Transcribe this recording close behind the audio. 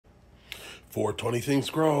420 Things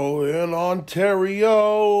Grow in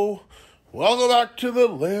Ontario. Welcome back to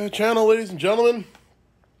the channel, ladies and gentlemen.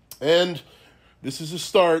 And this is a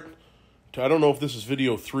start to, I don't know if this is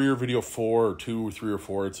video 3 or video 4 or 2 or 3 or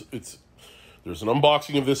 4. There's an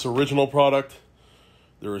unboxing of this original product.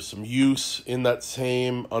 There is some use in that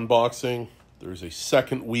same unboxing. There's a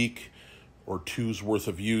second week or two's worth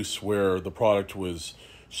of use where the product was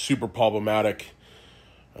super problematic.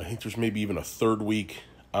 I think there's maybe even a third week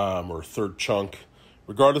or a third chunk.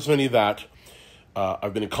 Regardless of any of that,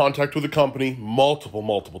 I've been in contact with the company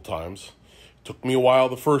multiple times. It took me a while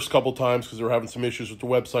the first couple times because they were having some issues with the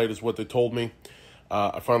website is what they told me.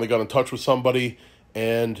 I finally got in touch with somebody,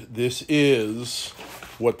 and this is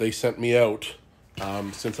what they sent me out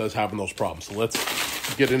since I was having those problems. So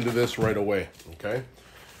let's get into this right away, okay?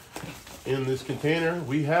 In this container,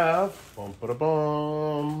 we have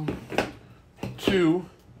two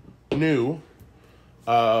new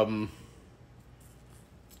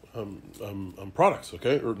products,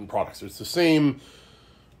 okay? Or products. It's the same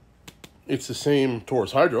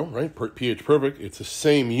Torus Hydro, right? pH Perfect. It's the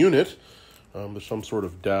same unit. There's some sort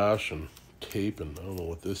of dash and tape, and I don't know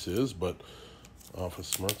what this is, but Office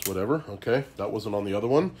Smarts, whatever. Okay, that wasn't on the other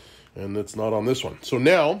one, and it's not on this one. So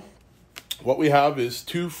now, what we have is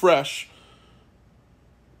two fresh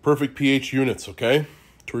Perfect pH units, okay?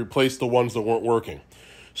 To replace the ones that weren't working.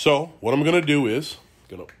 So, what I'm going to do is,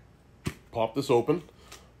 I'm going to pop this open,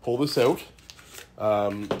 pull this out.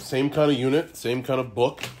 Same kind of unit, same kind of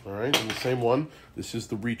book, all right, and the same one. This is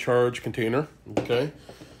the recharge container, okay?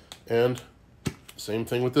 And same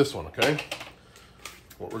thing with this one, okay?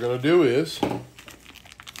 What we're going to do is,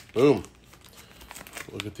 boom.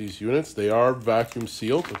 Look at these units. They are vacuum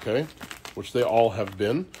sealed, okay? Which they all have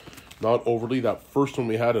been. Not overly. That first one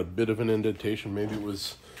we had a bit of an indentation. Maybe it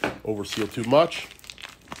was oversealed too much.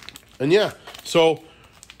 And yeah, so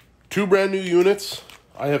two brand new units.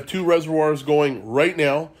 I have two reservoirs going right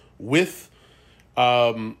now with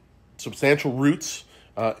substantial roots.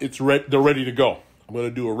 They're ready to go. I'm going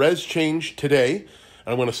to do a res change today. And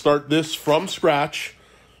I'm going to start this from scratch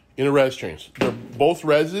in a res change. Both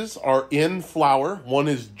reses are in flower. One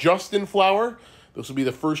is just in flower. This will be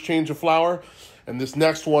the first change of flower. And this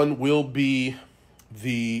next one will be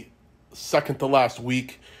the second to last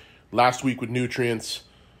week with nutrients,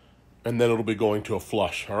 and then it'll be going to a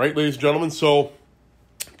flush. All right, ladies and gentlemen, so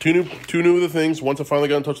two new of the things. Once I finally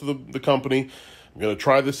got in touch with the company, I'm going to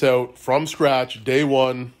try this out from scratch, day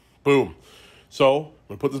one, boom. So I'm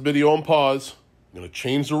going to put this video on pause. I'm going to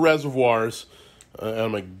change the reservoirs, and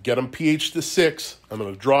I'm going to get them pH to 6. I'm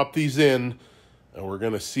going to drop these in, and we're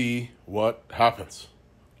going to see what happens.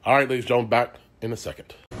 All right, ladies and gentlemen, back in a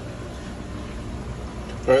second. All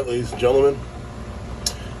right, ladies and gentlemen,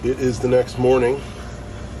 it is the next morning,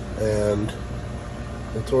 and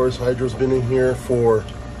the Torus Hydro's been in here for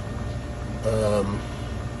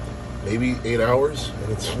maybe 8 hours,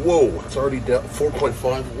 and it's already down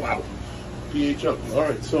 4.5. Wow, pH up. All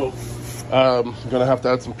right, so I'm gonna have to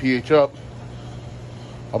add some pH up.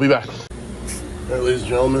 I'll be back. All right, ladies and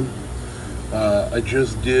gentlemen, I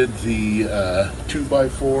just did the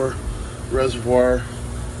 2x4 reservoir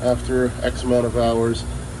after X amount of hours,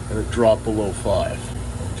 and it dropped below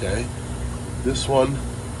 5. Okay, this one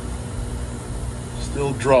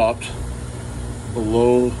still dropped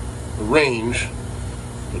below the range,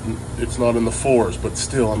 but it's not in the 4s, but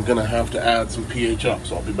still I'm gonna have to add some pH up,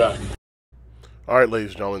 so I'll be back. All right,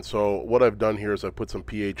 ladies and gentlemen, so what I've done here is I put some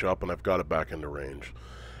pH up and I've got it back into range.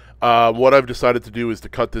 What I've decided to do is to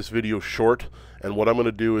cut this video short, and what I'm going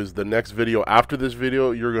to do is the next video after this video,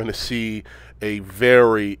 you're going to see a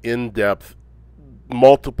very in-depth,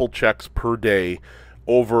 multiple checks per day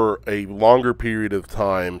over a longer period of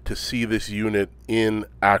time to see this unit in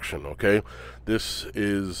action, okay? This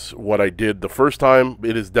is what I did the first time.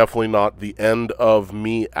 It is definitely not the end of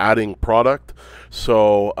me adding product,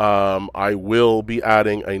 so I will be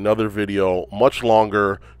adding another video much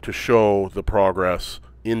longer to show the progress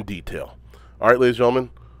in detail. All right, ladies and gentlemen,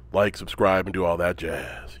 like, subscribe, and do all that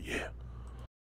jazz. Yeah.